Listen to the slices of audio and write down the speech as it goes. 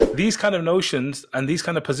these kind of notions and these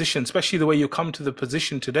kind of positions, especially the way you come to the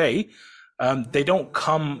position today, they don't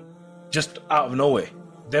come just out of nowhere.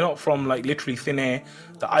 They're not from like literally thin air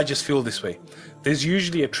that I just feel this way. There's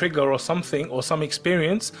usually a trigger or something or some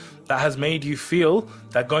experience that has made you feel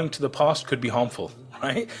that going to the past could be harmful,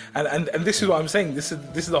 right? And this is what I'm saying. This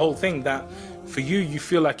is the whole thing, that for you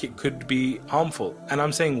feel like it could be harmful. And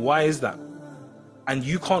I'm saying, why is that? And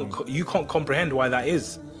you can't comprehend why that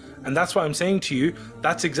is. And that's why I'm saying to you,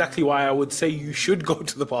 that's exactly why I would say you should go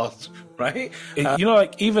to the past, right? You know,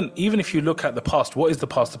 like even if you look at the past, what is the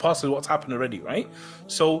past? The past is what's happened already, right?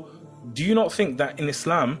 So do you not think that in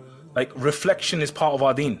Islam, like reflection is part of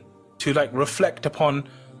our deen? To like reflect upon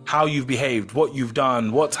how you've behaved, what you've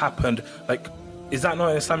done, what's happened, like, is that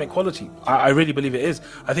not an Islamic quality? I really believe it is.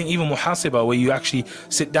 I think even muhasibah, where you actually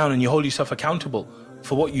sit down and you hold yourself accountable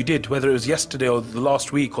for what you did, whether it was yesterday or the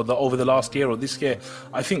last week or over the last year or this year,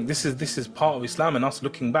 I think this is part of Islam and us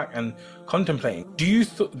looking back and contemplating. Do you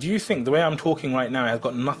think the way I'm talking right now has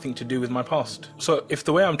got nothing to do with my past? So if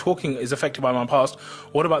the way I'm talking is affected by my past,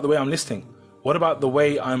 what about the way I'm listening? What about the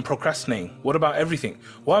way I'm procrastinating? What about everything?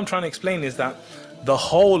 What I'm trying to explain is that the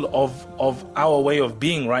whole of our way of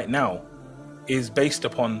being right now is based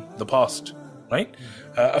upon the past, right?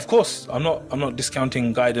 Of course, I'm not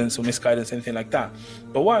discounting guidance or misguidance, anything like that.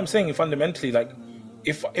 But what I'm saying fundamentally, like,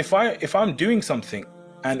 if I'm doing something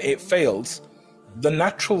and it fails, the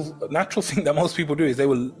natural thing that most people do is they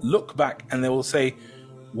will look back and they will say,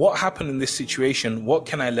 what happened in this situation? What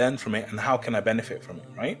can I learn from it? And how can I benefit from it,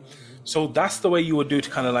 right? So that's the way you would do to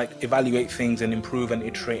kind of like evaluate things and improve and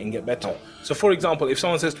iterate and get better. So for example, if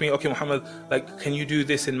someone says to me, okay, Muhammad, like, can you do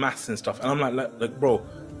this in maths and stuff? And I'm like, bro,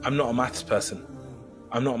 I'm not a maths person.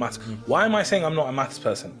 I'm not a maths. Why am I saying I'm not a maths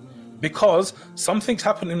person? Because something's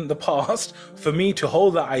happened in the past for me to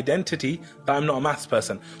hold that identity that I'm not a maths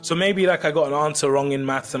person. So maybe like I got an answer wrong in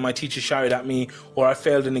maths and my teacher shouted at me, or I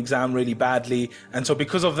failed an exam really badly. And so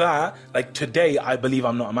because of that, like today, I believe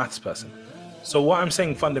I'm not a maths person. So what I'm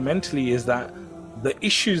saying fundamentally is that the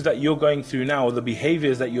issues that you're going through now, or the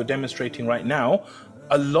behaviors that you're demonstrating right now,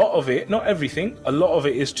 a lot of it, not everything, a lot of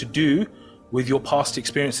it is to do with your past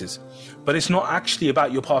experiences. But it's not actually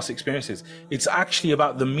about your past experiences. It's actually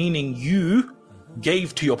about the meaning you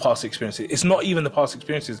gave to your past experiences. It's not even the past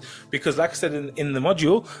experiences. Because like I said in the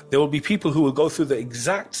module, there will be people who will go through the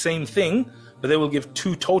exact same thing, but they will give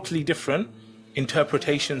two totally different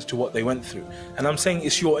interpretations to what they went through. And I'm saying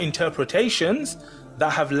it's your interpretations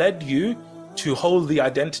that have led you to hold the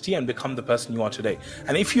identity and become the person you are today.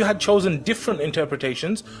 And if you had chosen different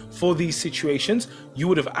interpretations for these situations, you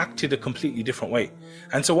would have acted a completely different way.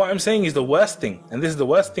 And so what I'm saying is the worst thing, and this is the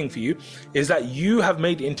worst thing for you, is that you have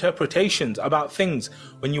made interpretations about things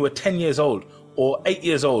when you were 10 years old, or 8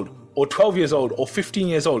 years old, or 12 years old, or 15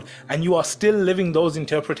 years old, and you are still living those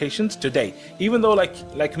interpretations today. Even though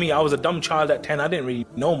like me, I was a dumb child at 10, I didn't really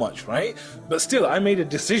know much, right? But still, I made a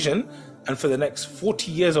decision, and for the next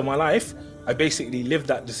 40 years of my life, I basically lived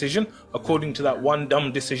that decision according to that one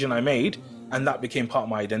dumb decision I made, and that became part of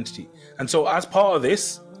my identity. And so as part of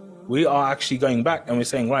this, we are actually going back and we're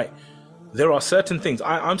saying, right, there are certain things.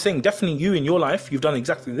 I'm saying definitely you in your life, you've done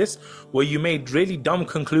exactly this, where you made really dumb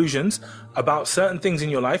conclusions about certain things in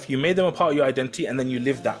your life, you made them a part of your identity, and then you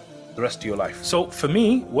lived that the rest of your life. So for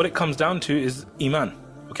me, what it comes down to is Iman.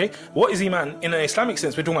 Okay, what is Iman? In an Islamic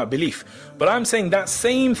sense, we're talking about belief. But I'm saying that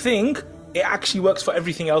same thing, it actually works for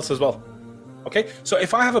everything else as well. Okay, so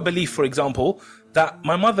if I have a belief, for example, that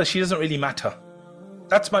my mother, she doesn't really matter.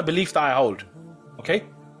 That's my belief that I hold. Okay,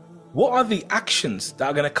 what are the actions that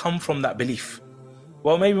are going to come from that belief?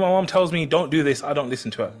 Well, maybe my mom tells me, don't do this, I don't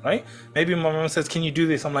listen to her, right? Maybe my mom says, can you do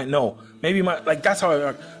this? I'm like, no. Maybe that's how I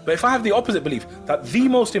work. But if I have the opposite belief, that the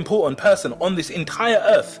most important person on this entire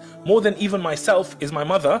earth, more than even myself, is my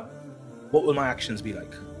mother, what will my actions be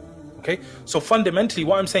like? Okay, so fundamentally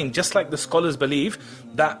what I'm saying, just like the scholars believe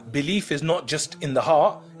that belief is not just in the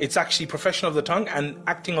heart, it's actually profession of the tongue and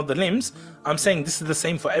acting of the limbs, I'm saying this is the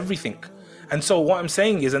same for everything. And so what I'm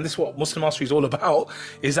saying is, and this is what Muslim Mastery is all about,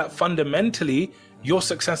 is that fundamentally your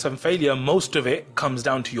success and failure, most of it comes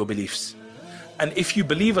down to your beliefs. And if you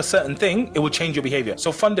believe a certain thing, it will change your behavior.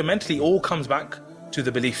 So fundamentally it all comes back to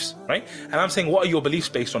the beliefs, right? And I'm saying, what are your beliefs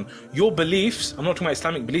based on? Your beliefs, I'm not talking about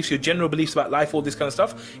Islamic beliefs, your general beliefs about life, all this kind of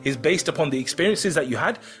stuff, is based upon the experiences that you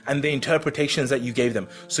had and the interpretations that you gave them.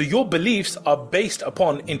 So your beliefs are based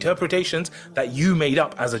upon interpretations that you made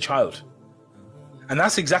up as a child. And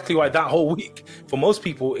that's exactly why that whole week for most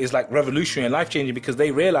people is like revolutionary and life-changing, because they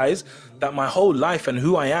realize that my whole life and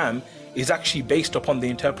who I am is actually based upon the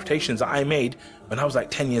interpretations that I made when I was like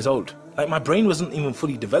 10 years old. Like my brain wasn't even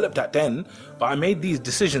fully developed at then, but I made these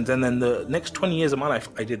decisions, and then the next 20 years of my life,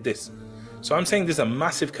 I did this. So I'm saying there's a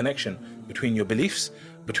massive connection between your beliefs,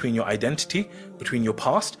 between your identity, between your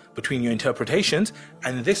past, between your interpretations,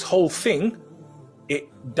 and this whole thing, it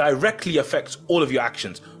directly affects all of your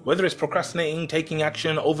actions. Whether it's procrastinating, taking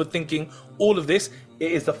action, overthinking, all of this,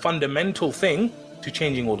 it is the fundamental thing to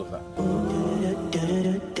changing all of that.